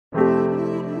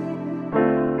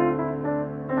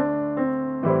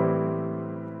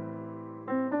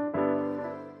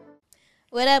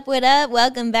What up, what up?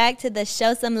 Welcome back to the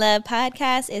Show Some Love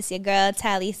podcast. It's your girl,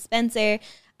 Tally Spencer.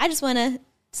 I just want to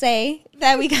say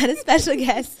that we got a special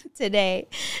guest today.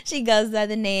 She goes by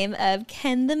the name of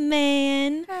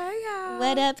KenTheMan. Hey, y'all.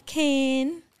 What up,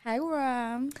 Ken? Hey,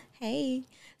 Ram. Hey.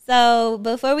 So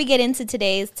before we get into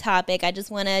today's topic, I just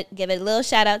want to give a little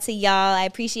shout out to y'all. I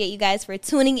appreciate you guys for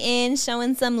tuning in,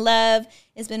 showing some love.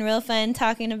 It's been real fun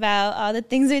talking about all the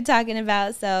things we're talking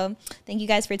about. So thank you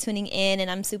guys for tuning in. And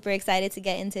I'm super excited to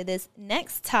get into this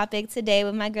next topic today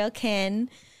with my girl, Ken.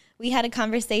 We had a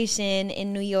conversation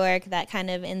in New York that kind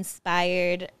of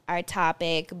inspired our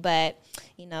topic. But,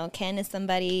 you know, Ken is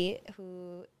somebody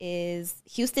who is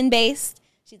Houston-based.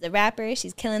 She's a rapper.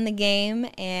 She's killing the game.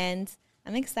 And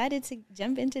I'm excited to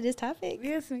jump into this topic.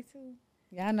 Yes, me too.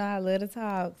 Y'all know I love to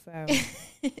talk, so.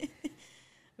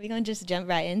 We're going to just jump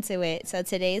right into it. So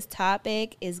today's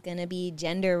topic is going to be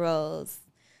gender roles.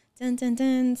 Dun, dun,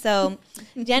 dun. So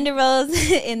gender roles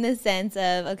in the sense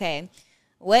of, okay,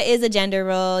 what is a gender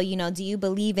role? You know, do you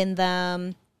believe in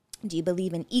them? Do you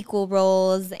believe in equal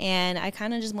roles? And I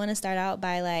kind of just want to start out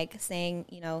by like saying,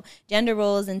 you know, gender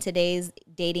roles in today's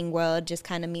dating world just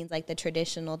kind of means like the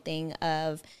traditional thing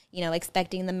of, you know,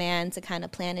 expecting the man to kind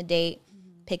of plan a date,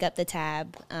 pick up the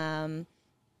tab,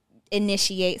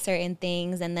 initiate certain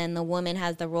things, and then the woman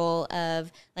has the role of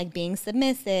like being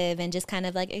submissive and just kind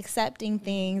of like accepting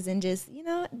things and just, you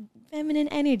know, feminine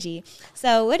energy.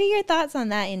 So what are your thoughts on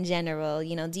that in general?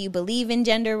 You know, do you believe in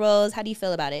gender roles? How do you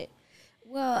feel about it?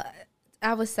 Well,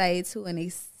 I would say to an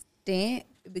extent,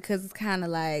 because it's kind of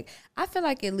like, I feel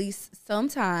like at least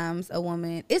sometimes a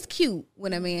woman, it's cute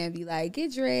when a man be like,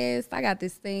 get dressed, I got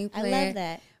this thing planned. I love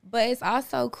that. But it's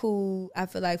also cool, I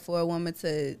feel like, for a woman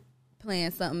to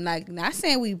plan something like, not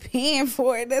saying we paying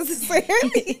for it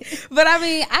necessarily, but I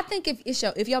mean, I think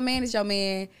if your man is your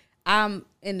man, I'm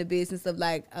in the business of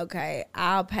like, okay,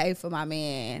 I'll pay for my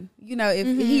man. You know, if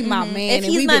he's my man. If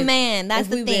he's my man, that's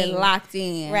the thing. We've been locked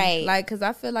in. Right. Like, because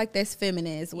I feel like that's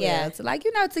feminine as well. Yeah. To like,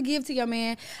 you know, to give to your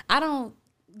man. I don't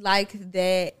like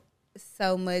that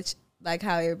so much, like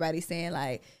how everybody's saying,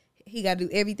 like, he got to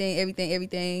do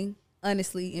everything.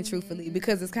 Honestly and truthfully,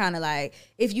 because it's kind of like,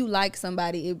 if you like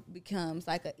somebody, it becomes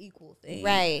like an equal thing.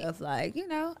 Right. Of like, you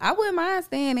know, I wouldn't mind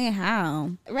staying at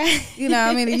home. Right. You know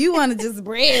what I mean? If you want to just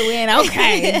breadwin,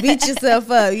 okay, beat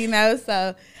yourself up, you know?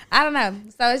 So, I don't know.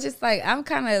 So, it's just like, I'm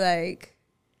kind of like,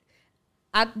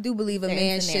 I do believe a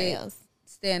man should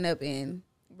stand up and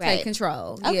take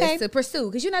control. Okay. Yes, to pursue.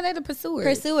 Because, you know, they're the pursuers.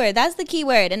 Pursuer. That's the key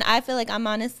word. And I feel like I'm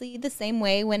honestly the same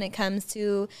way when it comes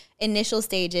to initial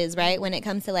stages, right? When it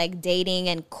comes to, like, dating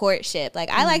and courtship.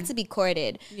 Like, I like to be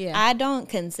courted. Yeah. I don't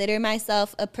consider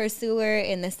myself a pursuer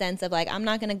in the sense of, like, I'm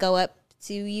not going to go up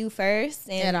to you first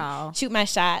and shoot my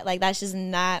shot. Like, that's just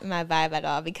not my vibe at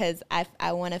all, because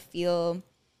I want to feel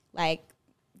like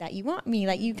that you want me.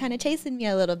 Like, you kind of chasing me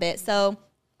a little bit. So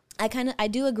I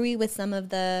do agree with some of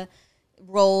the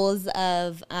roles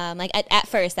of like at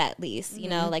first, at least, you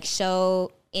know, like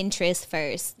show interest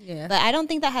first. Yeah. But I don't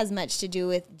think that has much to do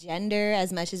with gender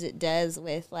as much as it does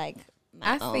with like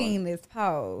my own. Seen this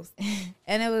post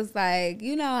and it was like,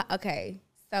 you know, okay,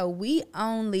 so we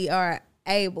only are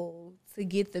able to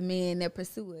get the men that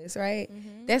pursue us, right?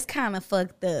 That's kind of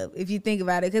fucked up if you think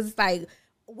about it, because it's like,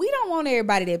 we don't want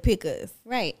everybody that pick us.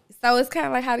 Right. So it's kind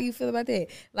of like, how do you feel about that?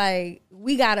 Like,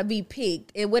 we got to be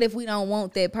picked. And what if we don't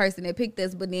want that person that picked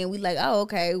us, but then we like, oh,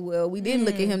 okay, well, we didn't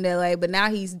look at him that way, but now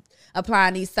he's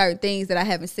applying these certain things that I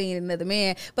haven't seen in another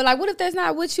man. But like, what if that's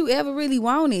not what you ever really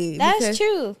wanted? That's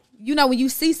true. You know, when you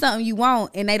see something you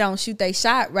want and they don't shoot their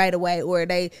shot right away, or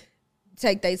they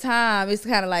take their time, it's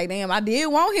kind of like, damn, I did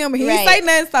want him, he didn't say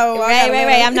nothing, so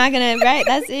right, I'm not gonna,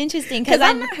 that's interesting, because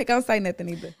I'm not gonna say nothing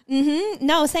either.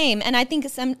 No, same. And I think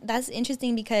that's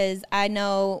interesting, because I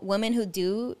know women who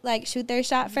do like shoot their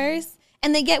shot first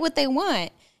and they get what they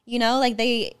want, you know, like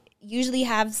they usually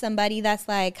have somebody that's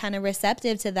like kind of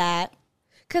receptive to that,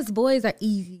 because boys are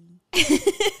easy.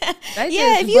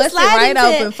 If you slide right into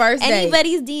open first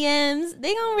anybody's DMs,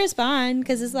 they gonna respond,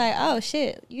 because it's like, oh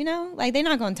shit, you know, like they're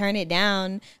not gonna turn it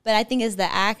down. But I think it's the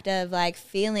act of like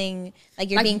feeling like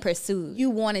you're being pursued. You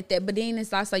wanted that, but then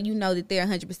it's also, you know, that they're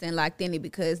 100% locked in it,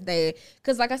 because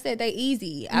like I said, they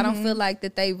easy. I don't feel like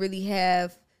that they really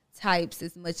have types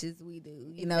as much as we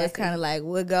do. You know, it's kind of like,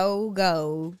 we'll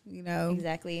go, you know.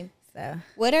 Exactly. So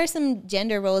what are some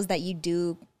gender roles that you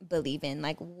do believe in?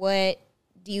 Like, what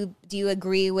do you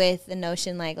agree with the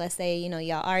notion, like, let's say, you know,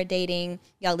 y'all are dating,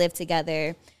 y'all live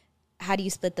together, how do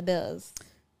you split the bills?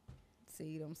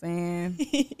 See what I'm saying?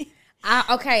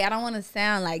 I don't want to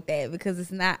sound like that, because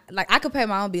it's not, like, I could pay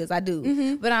my own bills, I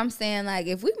do. But I'm saying, like,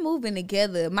 if we moving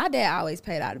together, my dad always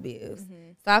paid all the bills.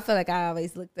 So I feel like I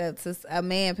always looked up to a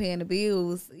man paying the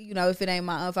bills. You know,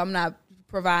 if I'm not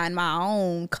providing my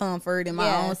own comfort and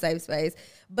my own safe space.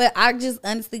 But I just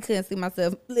honestly couldn't see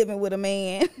myself living with a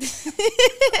man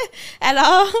at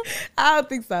all. I don't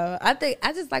think so. I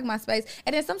just like my space.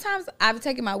 And then sometimes I've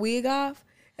taken my wig off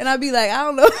and I'll be like, I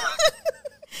don't know.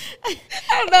 I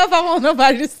don't know if I want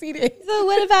nobody to see that. So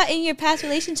what about in your past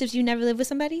relationships? You never lived with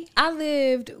somebody? I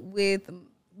lived with,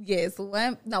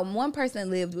 one person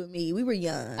lived with me. We were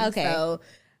young. Okay. So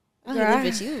girl, lived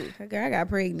with you. Girl, I got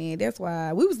pregnant. That's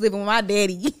why we was living with my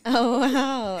daddy. Oh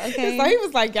wow. Okay. So he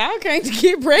was like, y'all can't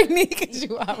get pregnant because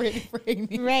you already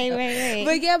pregnant. Right.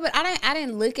 But yeah, but I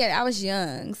didn't look at it. I was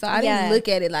young, so I didn't look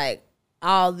at it like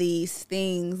all these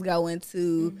things go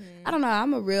into. I don't know.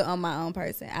 I'm a real on my own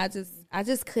person. I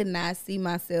just could not see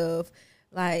myself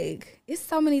like it's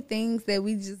so many things that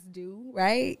we just do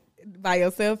right by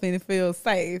yourself and it feels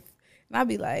safe. And I'd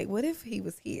be like, what if he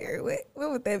was here? What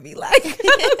would that be like?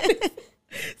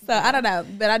 So I don't know,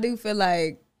 but I do feel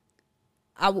like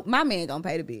my man gonna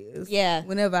pay the bills. Yeah.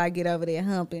 Whenever I get over there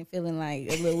humping, feeling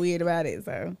like a little weird about it.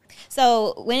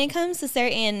 So when it comes to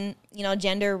certain,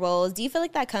 gender roles, do you feel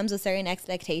like that comes with certain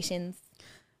expectations?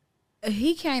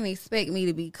 He can't expect me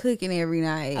to be cooking every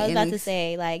night. I was about to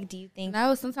say, like, do you think?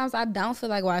 No, sometimes I don't feel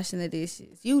like washing the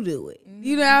dishes. You do it.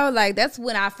 You know, like, that's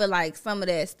when I feel like some of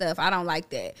that stuff, I don't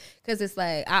like that. Because it's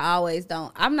like, I always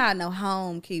don't. I'm not no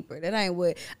home keeper. That ain't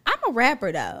what. I'm a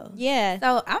rapper, though. Yeah.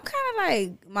 So I'm kind of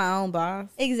like my own boss.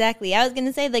 Exactly. I was going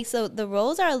to say, like, so the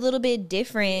roles are a little bit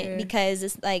different because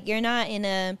it's like you're not in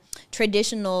a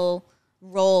traditional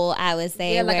role, I would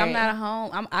say. Yeah, like I'm not at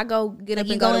home. I go get up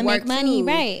and go to and work make money. too.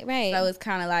 Right. So it's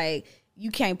kind of like you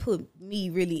can't put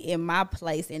me really in my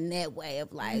place in that way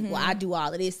of like, well, I do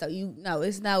all of this, so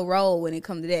it's no role when it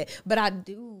comes to that. But I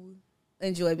do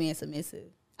enjoy being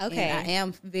submissive. Okay, and I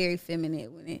am very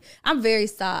feminine I'm very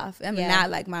soft. I'm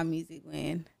not like my music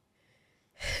when.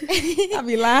 I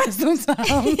be lying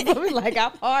sometimes. I be like,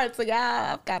 I'm hard to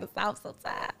God. I'm kind of soft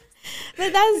sometimes.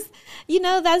 But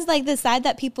that's like the side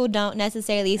that people don't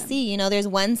necessarily see. There's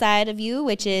one side of you,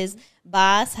 which is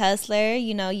boss, hustler.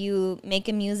 You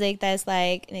making music that's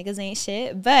like niggas ain't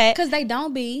shit, but because they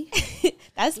don't be.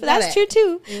 that's true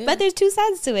too. Yeah. But there's two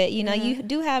sides to it. You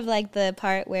do have like the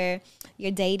part where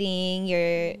you're dating,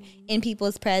 you're in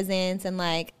people's presence, and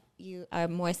like you are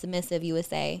more submissive. You would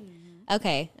say,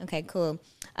 okay, cool.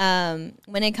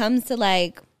 When it comes to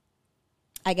like,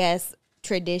 I guess,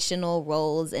 traditional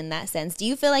roles in that sense, do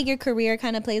you feel like your career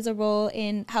kind of plays a role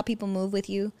in how people move with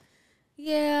you?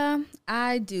 Yeah,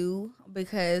 I do,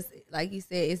 because like you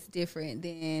said, it's different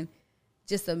than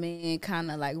just a man kind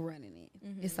of like running it.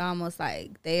 It's almost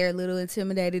like they're a little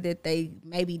intimidated that they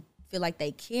maybe feel like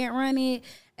they can't run it,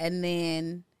 and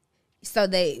then so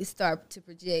they start to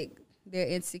project their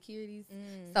insecurities.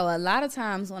 So a lot of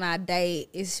times when I date,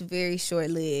 it's very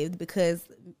short-lived because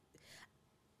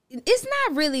it's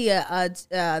not really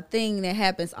a thing that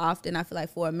happens often, I feel like,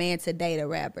 for a man to date a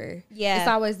rapper. Yeah. It's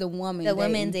always the woman. The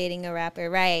woman dating a rapper,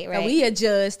 right. So we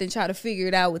adjust and try to figure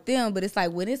it out with them, but it's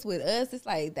like when it's with us, it's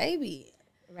like they be.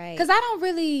 Right. Because I don't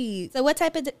really. So what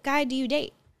type of guy do you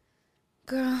date?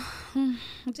 Girl,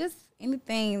 just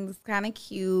anything that's kind of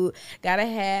cute. Gotta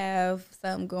have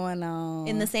something going on.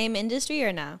 In the same industry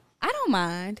or no? I don't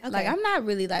mind. Okay. Like, I'm not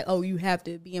really like, oh, you have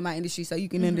to be in my industry so you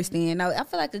can understand. No, I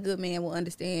feel like a good man will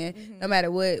understand no matter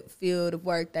what field of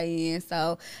work they in.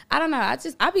 So, I don't know.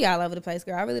 I be all over the place,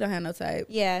 girl. I really don't have no type.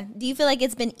 Yeah. Do you feel like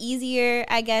it's been easier,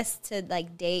 I guess, to,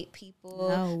 like, date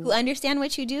people who understand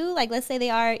what you do? Like, let's say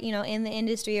they are, in the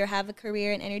industry or have a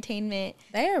career in entertainment.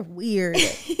 They're weird.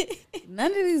 None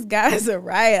of these guys are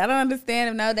right. I don't understand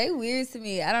them. No, they weird to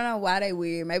me. I don't know why they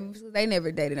weird. Maybe because they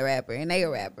never dated a rapper and they a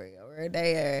rapper. Or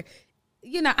they are,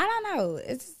 I don't know.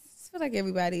 I feel like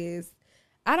everybody is.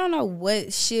 I don't know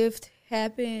what shift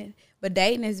happened, but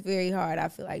dating is very hard, I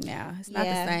feel like now. It's not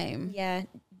the same. Yeah.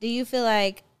 What do you feel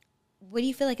like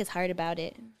is hard about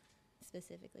it,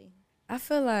 specifically? I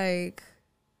feel like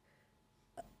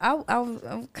I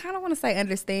kind of want to say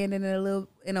understanding it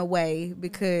in a way,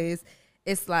 because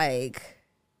it's like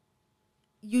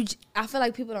I feel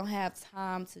like people don't have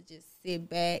time to just sit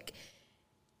back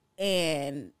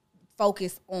and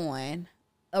focus on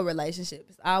a relationship.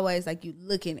 It's always like you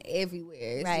looking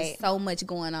everywhere. It's just so much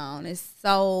going on. It's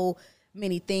so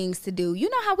many things to do. You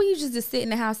know how we used to just sit in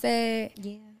the house sad?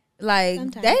 Yeah. Like,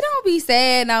 sometimes. They don't be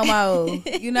sad no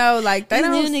more. Like, they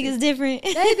don't. These new niggas different.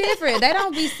 They different. They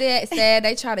don't be sad.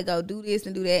 They try to go do this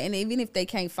and do that. And even if they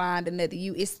can't find another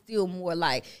you, it's still more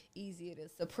like easier to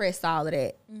suppress all of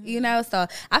that. So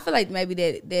I feel like maybe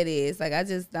that is. Like, I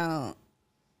just don't.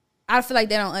 I feel like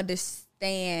they don't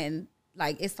understand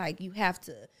like, it's like you have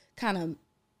to kind of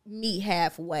meet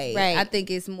halfway. Right. I think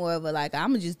it's more of a like, I'm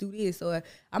gonna just do this, or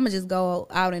I'm gonna just go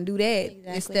out and do that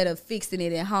instead of fixing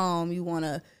it at home. You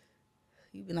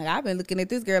be like, I've been looking at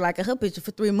this girl like her picture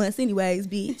for 3 months anyways,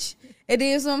 bitch. And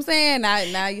then, so I'm saying,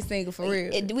 now you're single for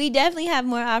real. We definitely have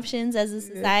more options as a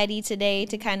society today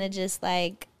to kind of just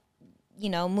like, you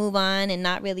know, move on and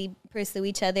not really pursue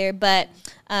each other. But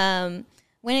when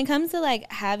it comes to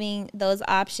like having those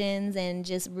options and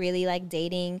just really like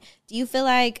dating, do you feel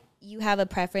like you have a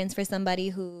preference for somebody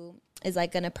who is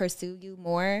like going to pursue you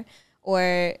more,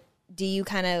 or do you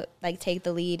kind of like take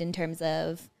the lead in terms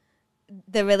of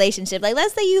the relationship? Like,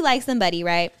 let's say you like somebody,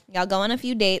 right? Y'all go on a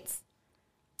few dates.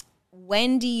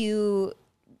 When do you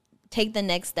take the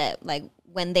next step? Like,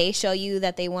 when they show you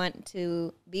that they want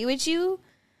to be with you?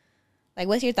 Like,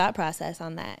 what's your thought process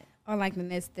on that? Or like the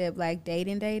next step, like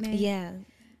dating? Yeah.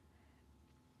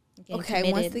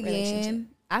 Okay, once again,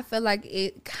 I feel like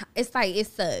it's like, it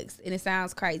sucks and it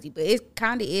sounds crazy, but it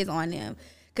kind of is on them.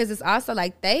 Because it's also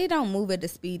like they don't move at the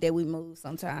speed that we move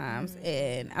sometimes.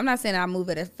 And I'm not saying I move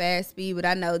at a fast speed, but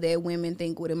I know that women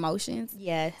think with emotions.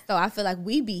 Yeah. So I feel like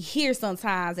we be here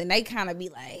sometimes and they kind of be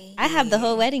like, I have the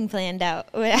whole wedding planned out.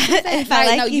 If I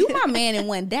like no, you my man in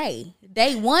one day.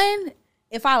 Day one,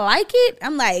 if I like it,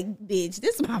 I'm like, bitch,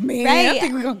 this is my man. Right. I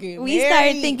think we're going to get We married.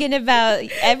 started thinking about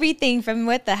everything from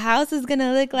what the house is going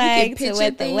to look like to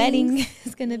what the wedding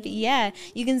is going to be. Yeah.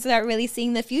 You can start really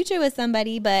seeing the future with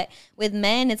somebody. But with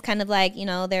men, it's kind of like, you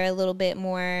know, they're a little bit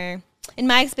more, in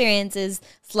my experience, is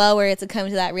slower to come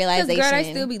to that realization. Girl,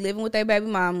 they still be living with their baby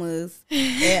mamas.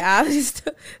 And I just,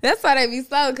 that's why they be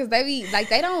slow, because they be, like,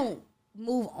 they don't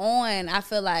move on. I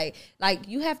feel like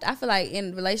you have to, I feel like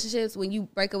in relationships, when you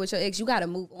break up with your ex, you got to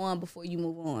move on before you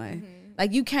move on.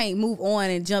 Like, you can't move on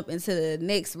and jump into the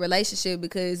next relationship,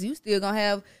 because you still gonna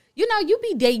have, you know, you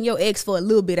be dating your ex for a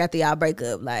little bit after y'all break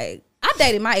up. Like, I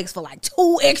dated my ex for like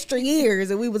 2 extra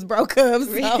years and we was broke up.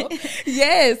 So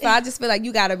yeah, so I just feel like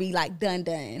you gotta be like done.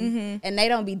 And they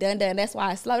don't be done. That's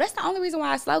why it's slow. That's the only reason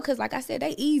why it's slow, because like I said,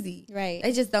 they easy. Right.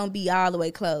 They just don't be all the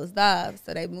way closed off,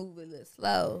 so they move a little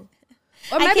slow.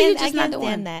 Or maybe you're just not the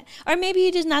one. That. Or maybe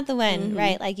you're just not the one,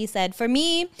 right? Like you said. For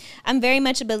me, I'm very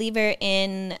much a believer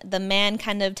in the man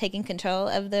kind of taking control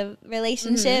of the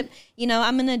relationship. You know,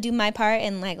 I'm going to do my part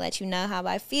and like let you know how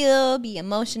I feel, be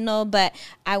emotional, but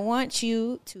I want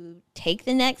you to take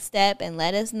the next step and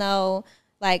let us know,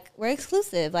 like, we're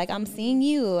exclusive. Like, I'm seeing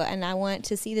you and I want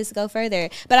to see this go further.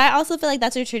 But I also feel like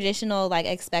that's a traditional, like,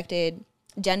 expected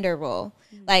gender role.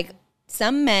 Like,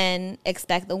 some men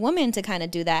expect the woman to kind of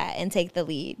do that and take the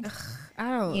lead.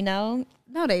 I don't. You know?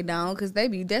 No, they don't, because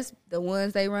that's the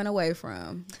ones they run away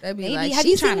from. They be like, have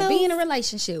she's trying to be in a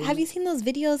relationship. Have you seen those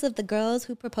videos of the girls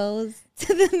who propose to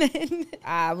the men?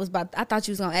 I thought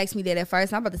you was going to ask me that at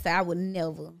first. I'm about to say I would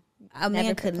never. A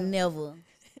man could never.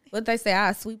 What they say,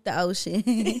 I sweep the ocean.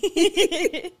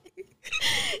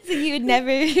 So you would never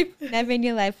in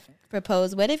your life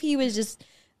propose. What if he was just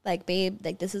like, babe,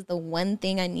 like, this is the one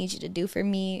thing I need you to do for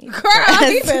me.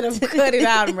 Girl, you better cut it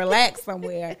out and relax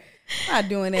somewhere. I'm not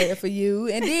doing that for you.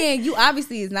 And then you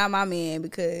obviously is not my man,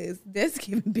 because that's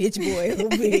giving bitch boy a little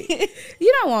bit.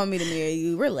 You don't want me to marry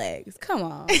you. Relax. Come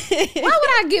on. Why would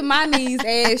I get my knees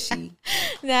ashy?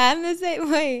 Nah, I'm the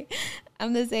same way.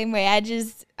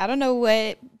 I don't know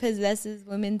what possesses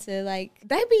women to like.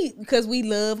 They be, because we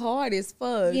love hard as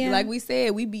fuck. Yeah. Like we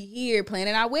said, we be here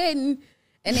planning our wedding.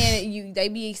 And then they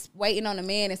be waiting on a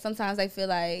man, and sometimes they feel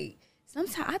like,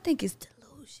 I think it's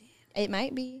delusion. It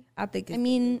might be. I think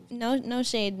it's no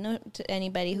shade to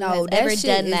anybody who has ever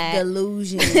done that.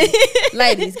 Delusion.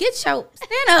 Ladies, stand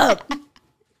up.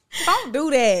 Don't do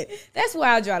that. That's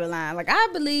where I draw the line. Like, I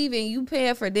believe in you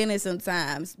paying for dinner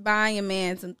sometimes, buying your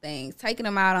man some things, taking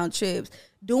him out on trips,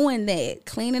 doing that,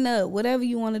 cleaning up, whatever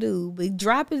you want to do. But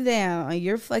drop it down on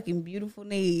your fucking beautiful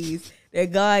knees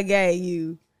that God gave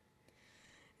you.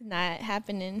 Not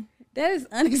happening. That is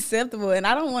unacceptable, and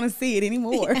I don't want to see it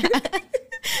anymore.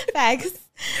 Facts.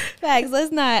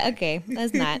 Let's not.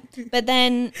 But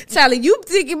then, Charlie, you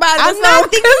thinking about it? I'm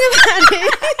not thinking about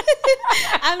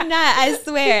it. I'm not. I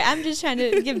swear. I'm just trying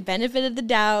to give benefit of the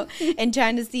doubt and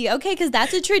trying to see. Okay, because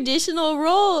that's a traditional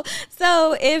role.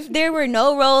 So if there were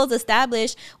no roles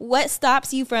established, what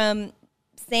stops you from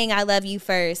saying "I love you"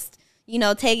 first? You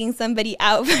know, taking somebody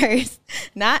out first.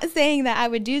 Not saying that I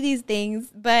would do these things,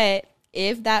 but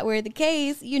if that were the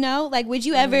case, you know, like, would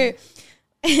you ever,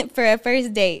 for a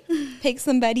first date, pick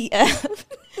somebody up,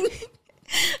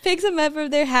 pick them up from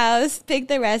their house, pick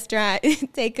the restaurant,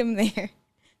 take them there,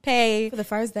 pay for the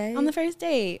first date? On the first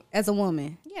date. As a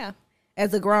woman? Yeah.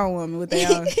 as a grown woman with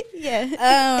their own.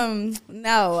 Yeah.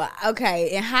 No.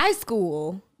 Okay. In high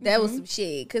school, that was some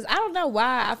shit. Because I don't know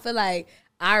why. I feel like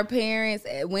our parents,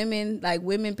 women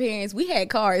parents, we had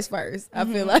cars first. I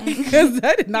feel like because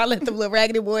I did not let them little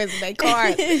raggedy boys in their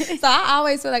cars. So I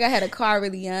always feel like I had a car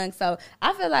really young. So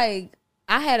I feel like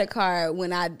I had a car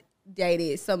when I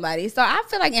dated somebody. So I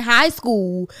feel like in high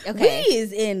school, we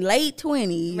is in late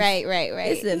 20s. Right.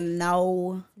 It's a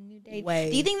no way.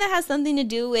 Do you think that has something to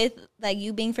do with like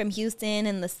you being from Houston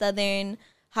and the Southern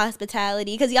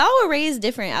hospitality? Because y'all were raised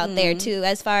different out there too,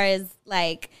 as far as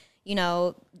like, you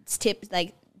know,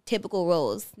 typical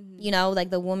roles. You know, like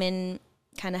the woman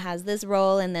kind of has this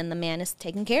role and then the man is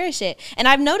taking care of shit. And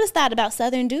I've noticed that about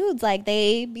Southern dudes, like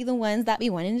they be the ones that be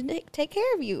wanting to take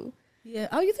care of you. Yeah.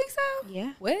 Oh, you think so?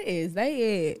 Yeah. Where is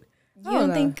they at? You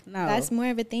don't think that's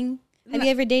more of a thing? Have you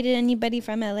ever dated anybody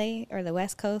from LA or the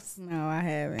West Coast? No, I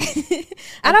haven't.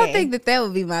 I don't think that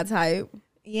would be my type.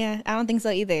 Yeah, I don't think so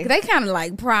either. They kind of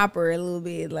like proper a little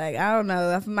bit. Like, I don't know.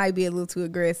 I might be a little too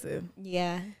aggressive.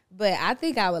 Yeah. But I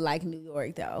think I would like New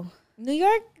York, though. New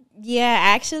York? Yeah,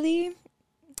 actually.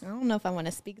 I don't know if I want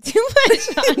to speak too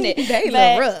much on it. They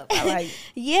look rough. I like it.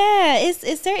 Yeah,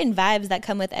 it's certain vibes that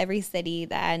come with every city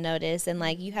that I notice. And,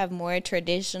 like, you have more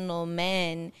traditional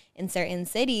men in certain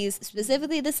cities,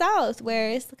 specifically the South,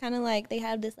 where it's kind of like they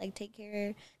have this, like, take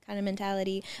care kind of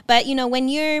mentality. But, you know, when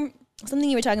you're – something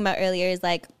you were talking about earlier is,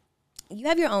 like, you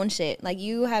have your own shit. Like,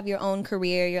 you have your own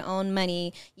career, your own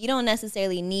money. You don't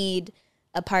necessarily need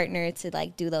a partner to,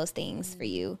 like, do those things for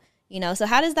you. You know, so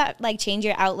how does that, like, change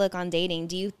your outlook on dating?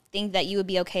 Do you think that you would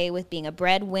be okay with being a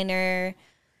breadwinner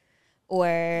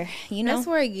or, you know? That's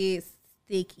where it gets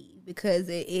sticky because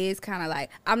it is kind of like,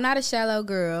 I'm not a shallow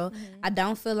girl. I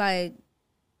don't feel like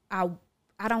I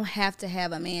don't have to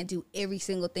have a man do every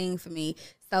single thing for me.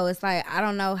 So it's like, I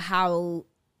don't know how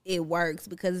it works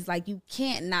because it's like you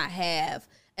can't not have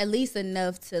at least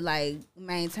enough to, like,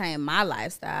 maintain my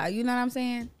lifestyle. You know what I'm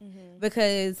saying?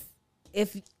 Because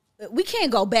if we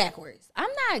can't go backwards.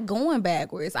 I'm not going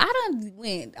backwards. I done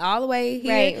went all the way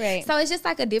here. Right. So it's just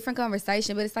like a different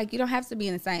conversation, but it's like you don't have to be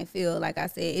in the same field, like I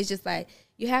said. It's just like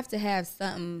you have to have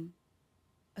something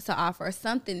to offer,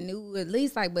 something new at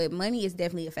least. Like, but money is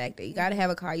definitely a factor. You got to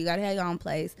have a car. You got to have your own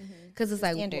place. Because it's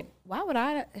like, why would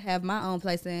I have my own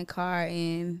place and car?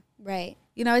 And,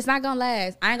 you know, it's not going to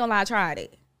last. I ain't going to lie, I tried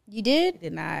it. You did?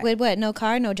 Did not. With what? No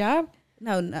car, no job?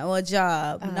 No, a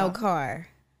job, no car.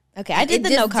 Okay, I did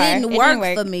the no car. It didn't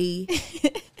work for me,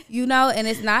 you know. And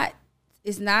it's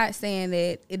not saying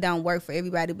that it don't work for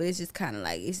everybody, but it's just kind of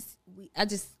like I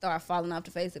just started falling off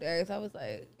the face of the earth. I was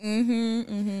like,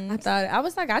 I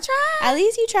was like, I tried. At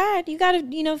least you tried. You got to,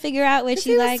 you know, figure out what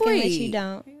you like and what you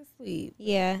don't. He was sweet.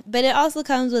 Yeah, but it also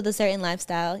comes with a certain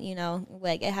lifestyle. You know,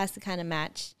 like it has to kind of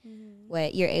match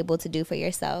what you're able to do for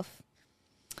yourself.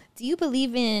 Do you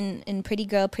believe in pretty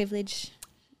girl privilege?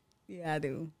 Yeah, I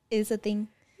do. Is a thing.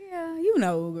 Yeah, you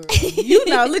know, girl. You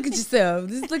know, look at yourself.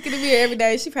 Just look in the mirror every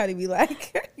day. She probably be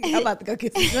like, I'm about to go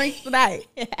get some drinks tonight.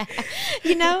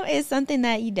 You know, it's something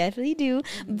that you definitely do.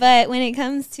 But when it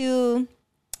comes to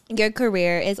your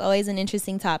career, it's always an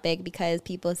interesting topic because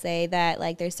people say that,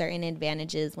 like, there's certain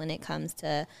advantages when it comes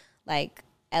to, like,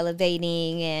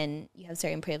 elevating and you have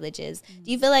certain privileges.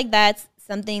 Do you feel like that's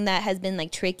something that has been,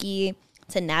 like, tricky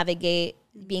to navigate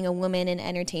being a woman in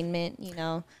entertainment, you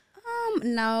know?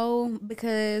 No,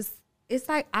 because it's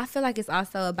like I feel like it's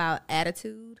also about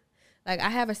attitude. Like I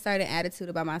have a certain attitude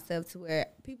about myself to where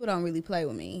people don't really play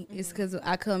with me. It's because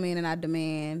I come in and I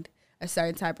demand a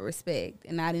certain type of respect,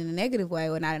 and not in a negative way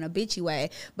or not in a bitchy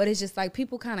way. But it's just like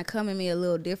people kind of come at me a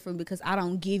little different because I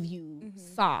don't give you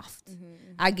soft.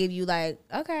 I give you like,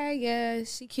 okay, yeah,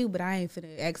 she cute, but I ain't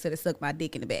finna ask her to suck my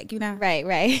dick in the back, you know? Right.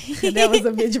 That was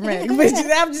a bitch rag, but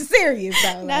I'm just serious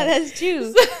though. No, that's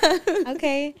true.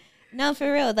 Okay. No,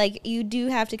 for real. Like, you do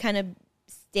have to kind of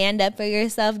stand up for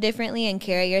yourself differently and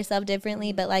carry yourself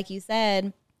differently. But like you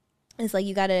said, it's like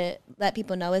you got to let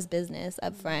people know it's business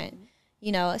up front.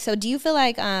 You know, so do you feel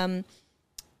like when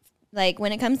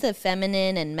it comes to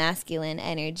feminine and masculine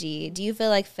energy, do you feel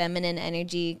like feminine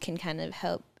energy can kind of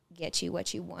help get you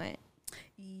what you want?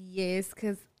 Yes,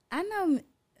 because I know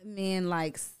men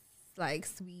like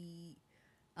sweet,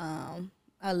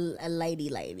 a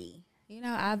lady. You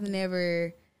know, I've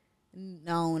never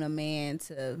known a man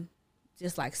to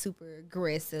just like super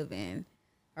aggressive and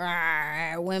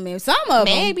women. Some of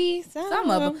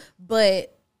them,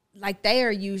 but like they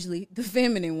are usually the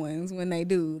feminine ones when they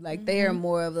do. Like they are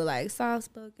more of the like soft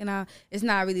spoken. It's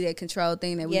not really that control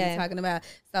thing that we were talking about.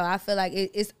 So I feel like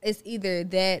it's either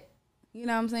that You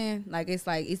know what I'm saying? Like, it's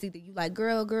either you like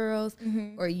girls,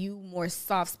 or you more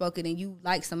soft spoken and you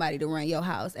like somebody to run your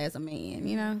house as a man.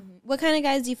 You know. What kind of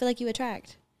guys do you feel like you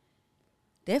attract?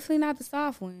 Definitely not the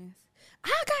soft ones.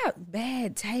 I got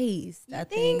bad taste. I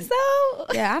think so.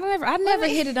 Yeah, I never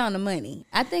hit it on the money.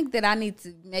 I think that I need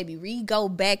to maybe go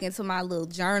back into my little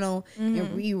journal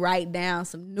and rewrite down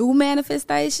some new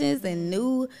manifestations and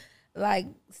new like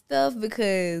stuff,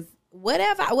 because what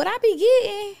I be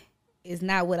getting is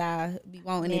not what I be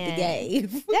wanting it to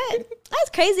give. That's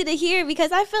crazy to hear,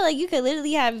 because I feel like you could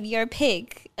literally have your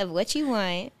pick of what you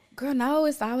want. Girl, no,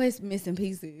 it's always missing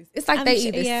pieces. It's like they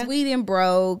either sweet and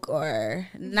broke or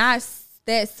not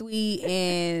that sweet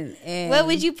and what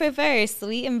would you prefer,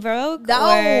 sweet and broke?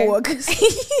 No, because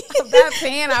I'm not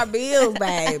paying our bills,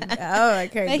 babe. Oh, I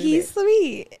can't. But he's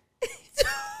sweet.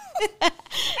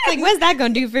 Like, what's that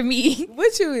gonna do for me?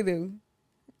 What you would do?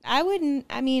 I wouldn't.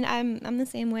 I mean, I'm the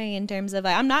same way in terms of,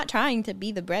 like, I'm not trying to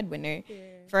be the breadwinner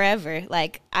forever.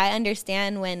 Like, I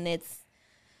understand when it's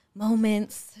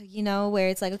moments, you know, where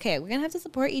it's like, okay, we're gonna have to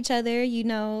support each other, you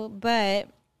know, but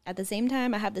at the same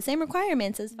time, I have the same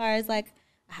requirements as far as, like,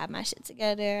 I have my shit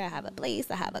together, I have a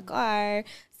place, I have a car,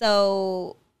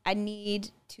 so I need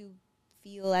to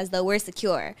feel as though we're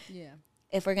secure. Yeah.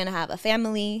 If we're gonna have a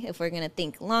family, if we're gonna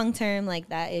think long term, like,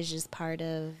 that is just part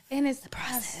of the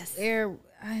process.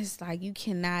 It's like, you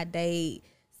cannot date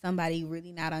somebody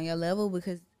really not on your level,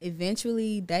 because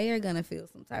eventually they are gonna feel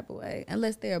some type of way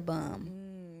unless they're a bum.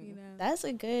 You know? That's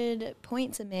a good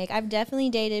point to make. I've definitely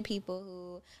dated people who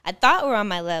I thought were on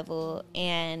my level,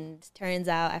 and turns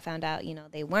out I found out, you know,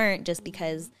 they weren't, just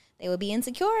because they would be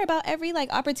insecure about every,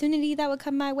 like, opportunity that would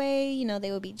come my way. You know,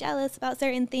 they would be jealous about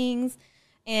certain things,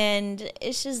 and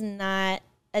it's just not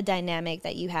a dynamic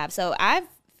that you have. So I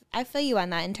feel you on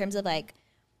that in terms of, like,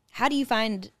 how do you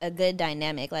find a good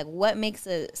dynamic? Like, what makes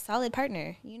a solid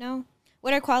partner, you know?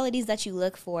 What are qualities that you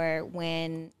look for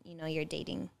when, you know, you're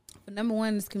dating? But number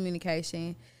one is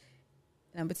communication.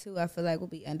 Number two, I feel like, will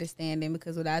be understanding,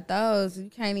 because without those, you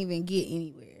can't even get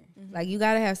anywhere. Like, you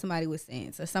got to have somebody with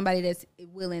sense, or somebody that's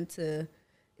willing to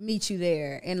meet you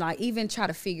there and, like, even try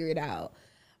to figure it out.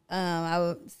 I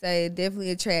would say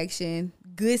definitely attraction,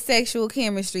 good sexual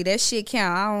chemistry. That shit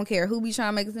count. I don't care who be trying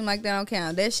to make it seem like that don't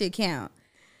count. That shit count.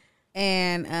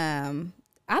 And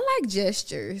I like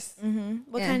gestures.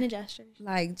 What kind of gestures?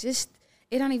 Like, just,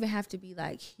 it don't even have to be,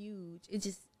 like, huge. It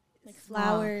just, like,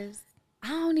 flowers. I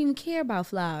don't even care about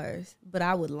flowers, but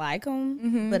I would like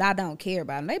them, but I don't care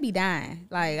about them. They be dying.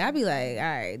 Like, I'd be like, all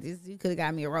right, you could have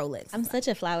got me a Rolex. I'm such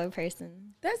a flower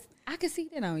person. I can see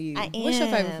that on you. I am. What's your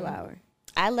favorite flower?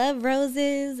 I love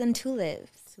roses and tulips.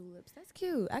 That's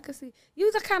cute. I can see.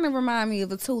 You kind of remind me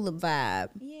of a tulip vibe.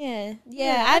 Yeah.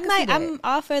 I'm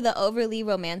all for the overly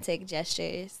romantic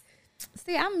gestures.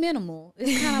 See, I'm minimal.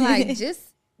 It's kind of like,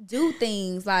 just do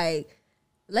things. Like,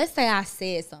 let's say I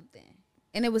said something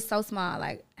and it was so small,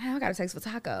 like, I got a text for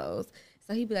tacos.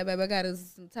 So he'd be like, babe, I got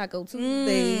us some Taco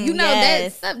Tuesday. You know,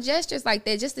 that stuff, gestures like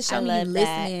that, just to show me you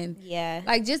listening. Yeah.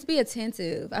 Like, just be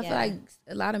attentive. I feel like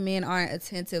a lot of men aren't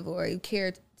attentive or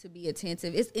care to be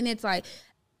attentive. It's like,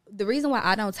 the reason why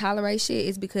I don't tolerate shit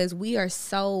is because we are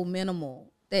so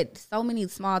minimal that so many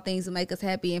small things will make us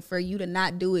happy, and for you to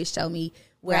not do it, show me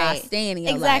where I stand in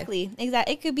your life. Exactly.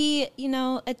 It could be, you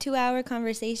know, a 2-hour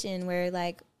conversation where,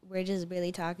 like, we're just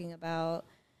really talking about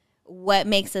what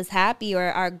makes us happy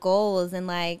or our goals, and,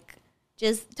 like,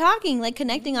 just talking, like,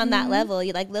 connecting on that level,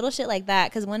 like, little shit like that.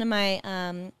 Because one of my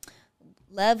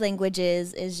love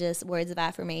languages is just words of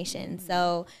affirmation.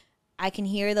 So I can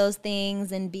hear those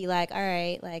things and be like, all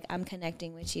right, like, I'm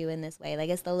connecting with you in this way. Like,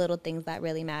 it's the little things that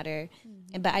really matter.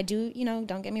 But I do, you know,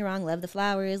 don't get me wrong, love the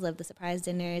flowers, love the surprise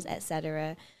dinners,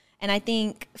 etc. And I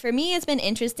think for me, it's been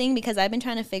interesting because I've been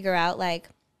trying to figure out, like,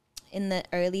 in the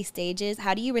early stages,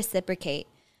 how do you reciprocate,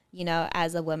 you know,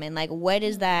 as a woman? Like, what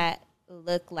does that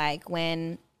look like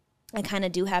when I kind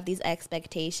of do have these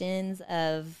expectations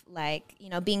of, like, you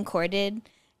know, being courted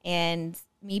and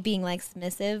me being, like,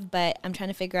 submissive, but I'm trying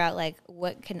to figure out, like,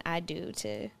 what can I do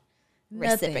to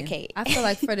reciprocate? I feel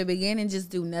like for the beginning, just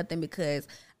do nothing, because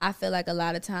I feel like a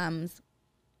lot of times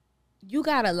you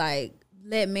gotta, like,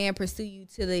 let man pursue you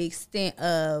to the extent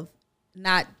of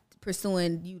not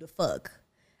pursuing you to fuck.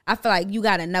 I feel like you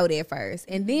gotta know that first,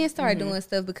 and then start doing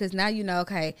stuff, because now you know,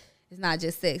 okay, it's not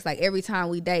just sex. Like, every time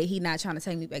we date, he not trying to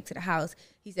take me back to the house.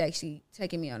 He's actually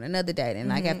taking me on another date, and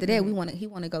like after that, he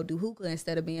want to go do hookah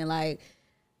instead of being like,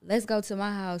 let's go to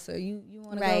my house, or you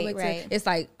want to go back to. It's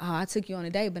like, oh, I took you on a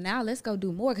date, but now let's go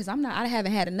do more, because I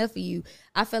haven't had enough of you.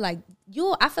 I feel like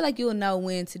I feel like you'll know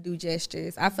when to do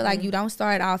gestures. I feel like you don't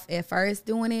start off at first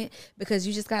doing it because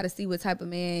you just got to see what type of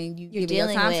man you're giving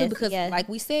your time to. Because like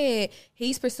we said,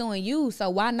 he's pursuing you. So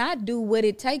why not do what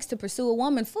it takes to pursue a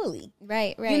woman fully?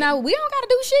 Right. You know, we don't got to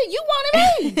do shit. You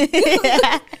wanted me.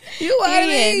 You wanted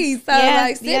me. So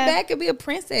like sit back and be a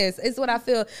princess. It's what I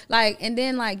feel like. And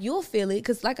then like you'll feel it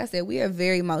because like I said, we are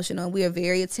very emotional. We are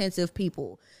very attentive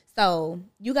people. So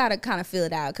you got to kind of feel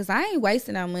it out because I ain't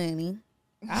wasting our money.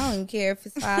 I don't even care if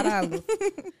it's $5.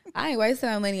 I ain't wasting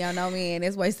my money on no man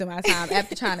that's wasting my time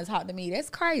after trying to talk to me.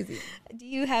 That's crazy. Do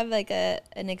you have like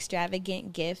an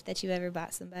extravagant gift that you ever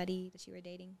bought somebody that you were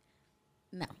dating?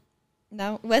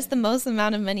 No? What's the most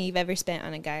amount of money you've ever spent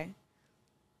on a guy?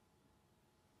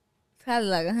 Probably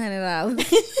like $100.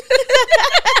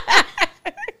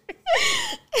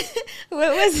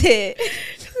 What was it?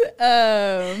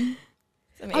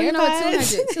 You know what?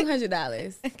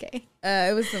 $200. Okay.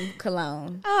 It was some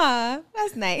cologne. Aw,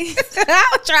 that's nice.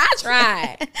 I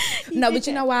tried. No, but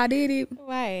you know why I did it?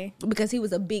 Why? Because he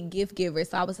was a big gift giver.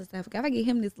 So I was just like, if I get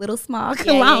him this little small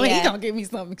cologne, he gonna give me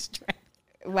something extra.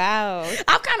 Wow.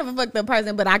 I'm kind of a fucked up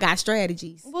person, but I got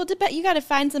strategies. Well, you got to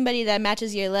find somebody that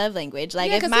matches your love language.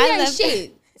 Like, if my my love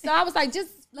shit. So I was like,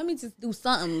 let me just do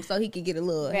something so he could get a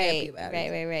little happy about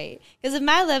it. Right. Because if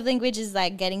my love language is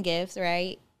like getting gifts,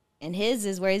 right? And his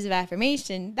is words of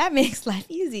affirmation, that makes life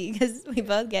easy because we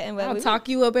both getting what I'll talk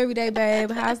you up every day,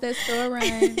 babe. How's that store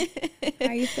run?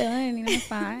 How you feeling? You know,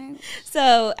 fine.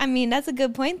 So, I mean, that's a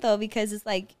good point, though, because it's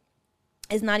like,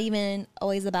 it's not even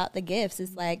always about the gifts.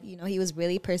 It's like, you know, he was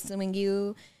really pursuing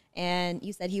you, and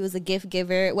you said he was a gift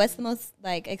giver. What's the most,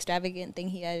 like, extravagant thing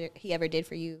he ever did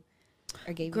for you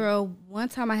or gave you? Girl, one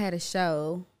time I had a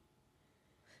show.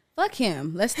 Fuck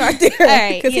him. Let's start there. All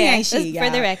right, because he ain't shit, for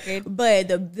the record. But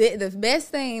the best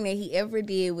thing that he ever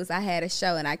did was I had a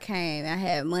show and I came and I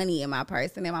had money in my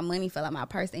purse and then my money fell out my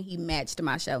purse and he matched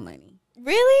my show money.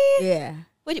 Really? Yeah.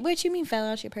 What you mean fell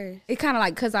out your purse? It kind of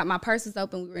like because my purse was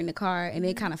open, we were in the car and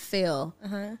it kind of fell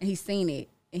and he seen it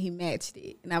and he matched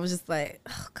it and I was just like,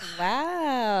 oh God.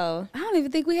 Wow. I don't even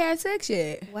think we had sex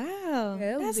yet. Wow.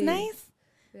 Yeah, that's nice.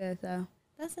 Yeah, so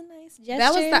that's a nice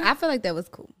gesture. I feel like that was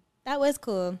cool. That was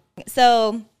cool.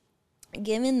 So,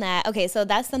 given that, okay, so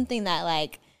that's something that,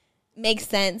 like, makes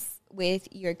sense with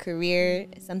your career,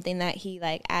 something that he,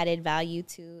 like, added value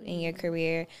to in your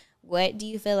career. What do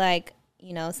you feel like,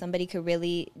 you know, somebody could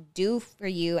really do for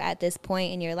you at this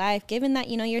point in your life, given that,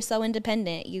 you know, you're so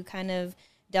independent? You kind of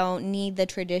don't need the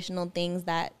traditional things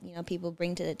that, you know, people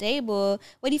bring to the table.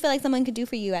 What do you feel like someone could do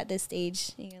for you at this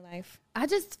stage in your life? I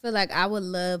just feel like I would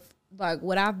love, like,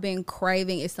 what I've been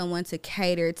craving is someone to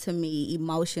cater to me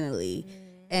emotionally.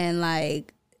 And,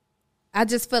 like, I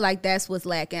just feel like that's what's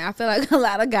lacking. I feel like a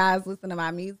lot of guys listen to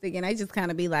my music and they just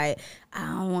kind of be like, I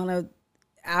don't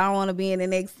want to be in the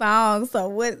next song, so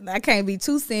what? I can't be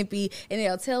too simpy. And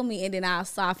they'll tell me, and then I'll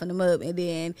soften them up. And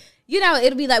then, you know,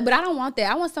 it'll be like, but I don't want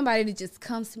that. I want somebody that just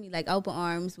comes to me, like, open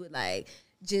arms with, like,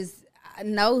 just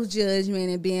no judgment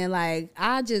and being like,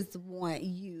 I just want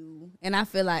you. And I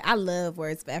feel like I love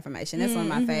words of affirmation. That's one of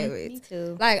my favorites. Me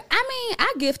too. Like, I mean,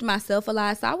 I gift myself a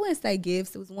lot, so I wouldn't say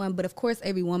gifts was one, but of course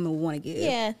every woman would want to give.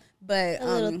 Yeah. But a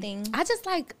little thing.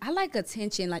 I like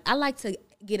attention. Like, I like to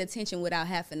get attention without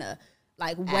having to,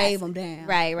 like, wave them down.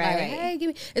 Right. Hey, give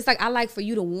me. It's like I like for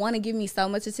you to want to give me so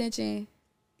much attention.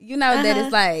 You know, that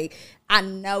it's like, I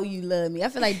know you love me. I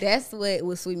feel like that's what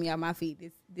will sweep me off my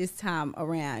feet this time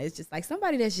around. It's just like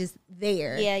somebody that's just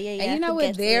there. Yeah. And you know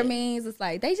what there means? It's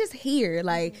like they just here.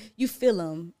 Like, you feel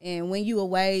them. And when you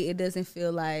away, it doesn't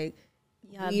feel like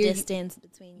you have distance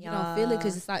between y'all. You don't feel it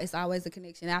because it's always a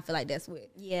connection. I feel like that's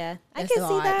what. Yeah. I can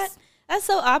see that. That's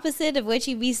so opposite of what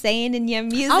you be saying in your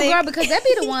music. Oh, girl, because that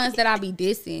be the ones that I be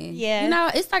dissing. Yeah. You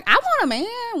know, it's like, I want a man.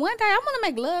 One day, I want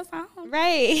to make love songs.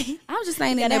 Right. I'm just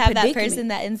saying you gotta have that person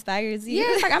that inspires you. Yeah,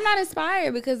 it's like, I'm not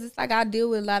inspired because it's like I deal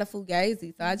with a lot of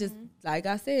fugazi. So I just, like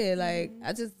I said, like,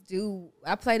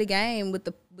 I play the game with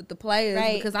the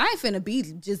players because I ain't finna be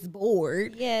just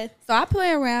bored. Yeah. So I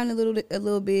play around a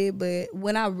little bit, but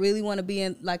when I really want to be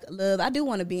in, like, love, I do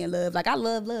want to be in love. Like, I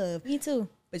love love. Me too.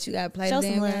 But you gotta play Show the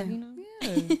damn some love, game. you know.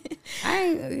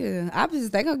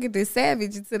 They gonna get this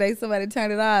savage until somebody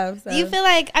turn it off. So. Do you feel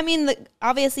like, I mean,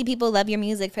 obviously people love your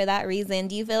music for that reason.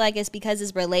 Do you feel like it's because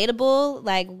it's relatable?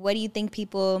 Like, what do you think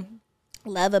people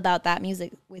love about that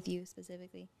music with you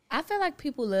specifically? I feel like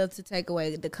people love to take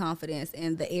away the confidence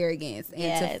and the arrogance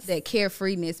and that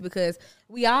carefreeness, because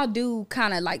we all do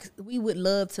kind of like, we would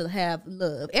love to have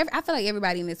love. I feel like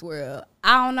everybody in this world,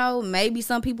 I don't know, maybe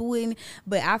some people wouldn't,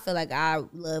 but I feel like I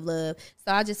love.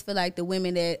 So I just feel like the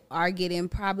women that are getting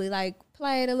probably like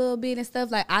played a little bit and stuff,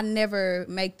 like I never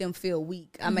make them feel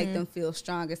weak. I make them feel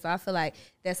stronger. So I feel like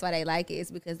that's why they like it.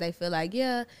 It's because they feel like,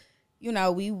 yeah, you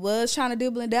know, we was trying to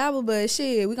dibble and dabble, but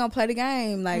shit, we gonna play the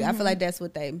game. Like, I feel like that's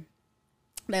what they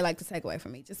like to take away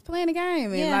from me. Just playing the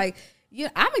game. And like,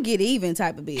 I'm a get even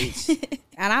type of bitch.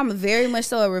 And I'm very much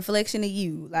so a reflection of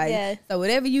you. Like, so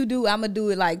whatever you do, I'm gonna do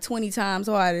it like 20 times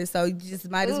harder. So you just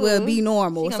might as well be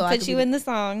normal. She gonna put you in the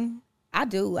song. I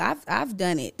do. I've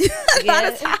done it. A lot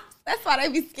of times. That's why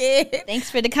they be scared.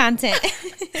 Thanks for the content.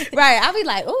 Right. I'll be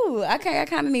like, ooh, okay, I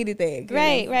kind of needed that.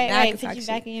 Right. Put you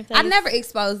back in your place. I never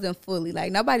exposed them fully.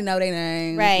 Like, nobody know their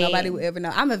name. Right. Nobody would ever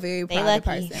know. I'm a very private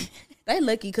person. They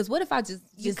lucky, because what if I just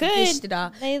dished it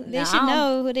off? They should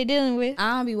know who they dealing with.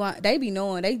 I don't be they be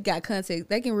knowing. They got context.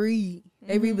 They can read.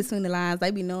 They read between the lines. They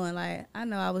be knowing, like, I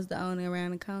know I was the owner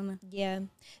around the corner. Yeah.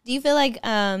 Do you feel like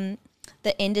the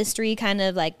industry kind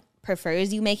of like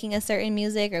prefers you making a certain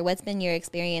music, or what's been your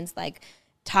experience like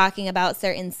talking about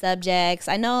certain subjects?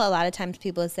 I know a lot of times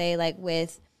people say like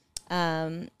with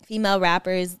female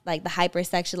rappers, like the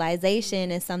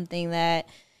hypersexualization is something that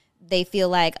they feel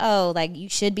like, oh, like you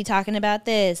should be talking about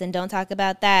this and don't talk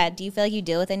about that. Do you feel like you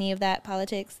deal with any of that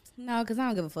politics? No, because I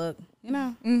don't give a fuck. You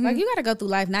know, like you got to go through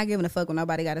life not giving a fuck what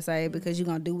nobody got to say, because you're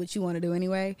going to do what you want to do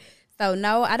anyway. So,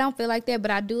 no, I don't feel like that, but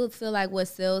I do feel like what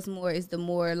sells more is the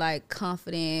more, like,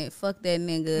 confident, fuck that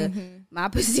nigga, my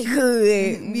pussy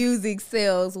good music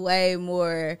sells way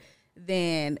more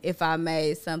than if I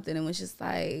made something and was just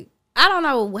like, I don't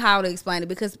know how to explain it,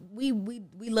 because we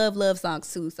love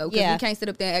songs, too. So, because we can't sit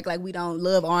up there and act like we don't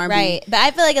love R&B. Right, but I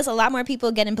feel like it's a lot more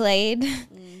people getting played.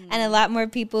 And a lot more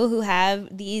people who have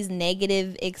these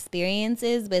negative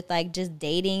experiences with like just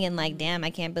dating and like, damn, I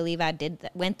can't believe I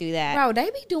went through that. Bro,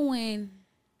 they be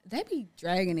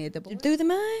dragging it through the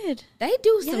mud. They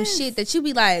do some shit that you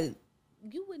be like,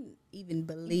 you wouldn't even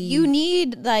believe. You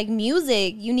need like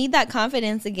music. You need that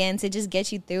confidence again to just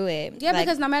get you through it. Yeah, like,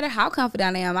 because no matter how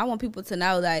confident I am, I want people to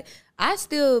know like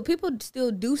people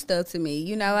still do stuff to me.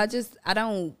 You know,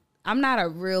 I'm not a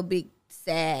real big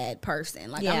sad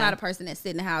person. Like, I'm not a person that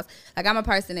sit in the house. Like, I'm a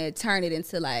person that turn it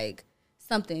into like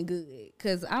something good.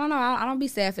 Cause I don't know, I don't be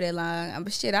sad for that long.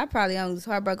 But shit, I probably was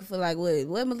heartbroken for like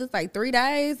what like 3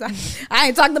 days. I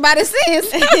ain't talked about it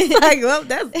since. Like, well,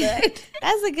 that's good.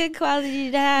 That's a good quality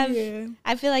to have. Yeah.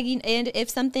 I feel like and if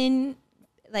something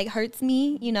like hurts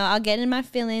me, you know, I'll get in my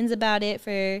feelings about it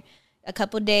for a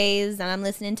couple days, and I'm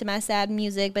listening to my sad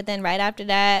music. But then right after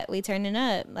that, we turn it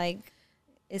up. Like,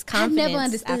 it's confidence. I never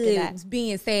understood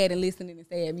being sad and listening to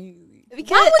sad music.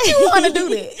 Why would you want to do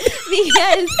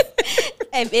that?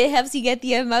 Because it helps you get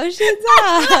the emotions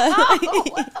off. Oh,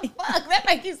 what the fuck? That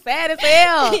makes you sad as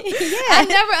hell. Yeah. I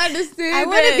never understood I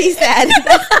want to be sad.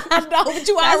 No, but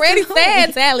you already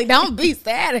sad, Sally. Don't be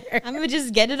sadder. I'm going to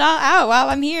just get it all out while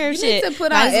I'm here. You need to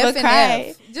put on F and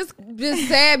F. Just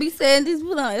sad, be sad, just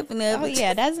put on F and F. Oh,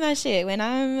 yeah, that's my shit. When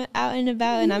I'm out and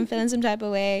about and I'm feeling some type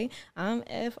of way, I'm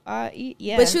F-R-E.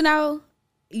 Yeah. But you know,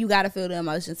 you gotta feel the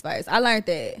emotions first. I learned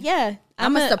that. Yeah.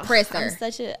 I'm a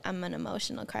suppressor. I'm an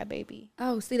emotional crybaby.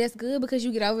 Oh, see, that's good, because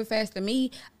you get over it faster.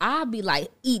 Me, I'll be like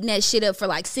eating that shit up for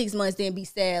like 6 months, then be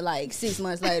sad like 6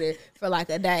 months later for like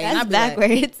a day. That's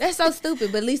backwards. Like, that's so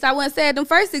stupid. But at least I wasn't sad them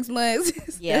first 6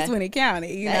 months. Yeah. That's when it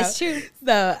counted. That's true.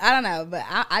 So I don't know, but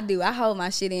I do. I hold my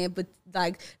shit in. But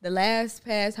like the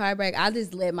past heartbreak, I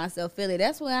just let myself feel it.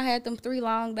 That's when I had them 3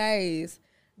 long days.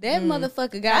 That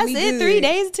motherfucker got me good. 3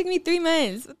 days. It took me 3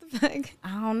 months. What the fuck?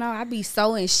 I don't know. I be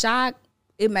so in shock.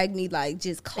 It make me like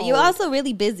just cold. You're also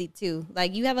really busy too.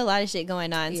 Like, you have a lot of shit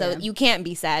going on. So you can't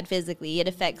be sad physically. It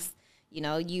affects, you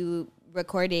know, you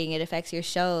recording. It affects your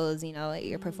shows, you know,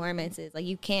 your performances. Like,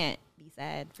 you can't be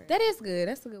sad. That is good.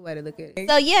 That's a good way to look at it.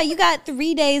 So yeah, you got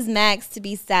 3 days max to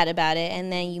be sad about it,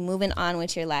 and then you moving on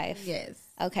with your life. Yes.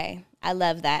 Okay. I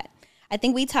love that. I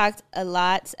think we talked a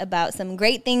lot about some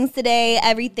great things today.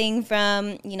 Everything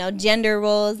from, you know, gender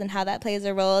roles and how that plays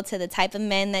a role, to the type of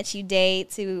men that you date,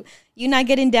 to you not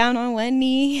getting down on one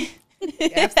knee.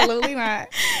 Absolutely not.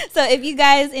 So if you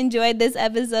guys enjoyed this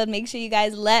episode, make sure you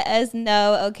guys let us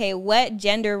know, okay, what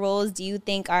gender roles do you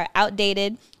think are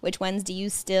outdated? Which ones do you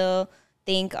still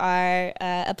think are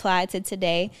applied to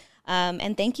today?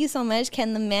 And thank you so much,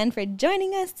 KenTheMan, for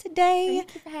joining us today.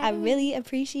 I really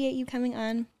appreciate you coming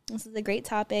on. This is a great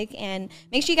topic, and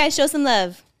make sure you guys show some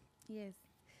love. Yes.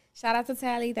 Shout out to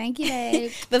Tally. Thank you,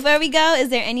 babe. Before we go, is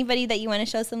there anybody that you want to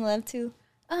show some love to?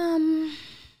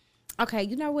 Okay,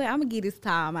 you know what? I'm gonna get this to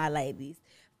all my ladies.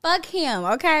 Fuck him,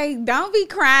 okay? Don't be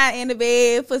crying in the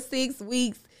bed for 6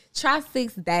 weeks. Try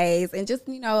 6 days and just,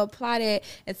 apply that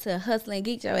into hustling.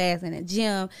 Get your ass in the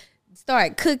gym.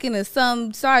 Start cooking or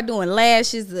something. Start doing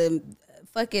lashes and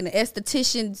fucking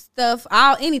esthetician stuff.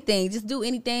 Anything. Just do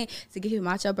anything to get him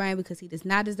out your brain because he does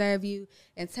not deserve you.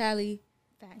 And Tally,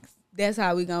 thanks. That's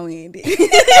how we gonna end it.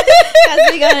 That's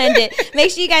how we gonna end it.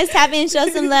 Make sure you guys tap in, show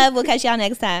some love. We'll catch y'all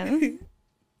next time.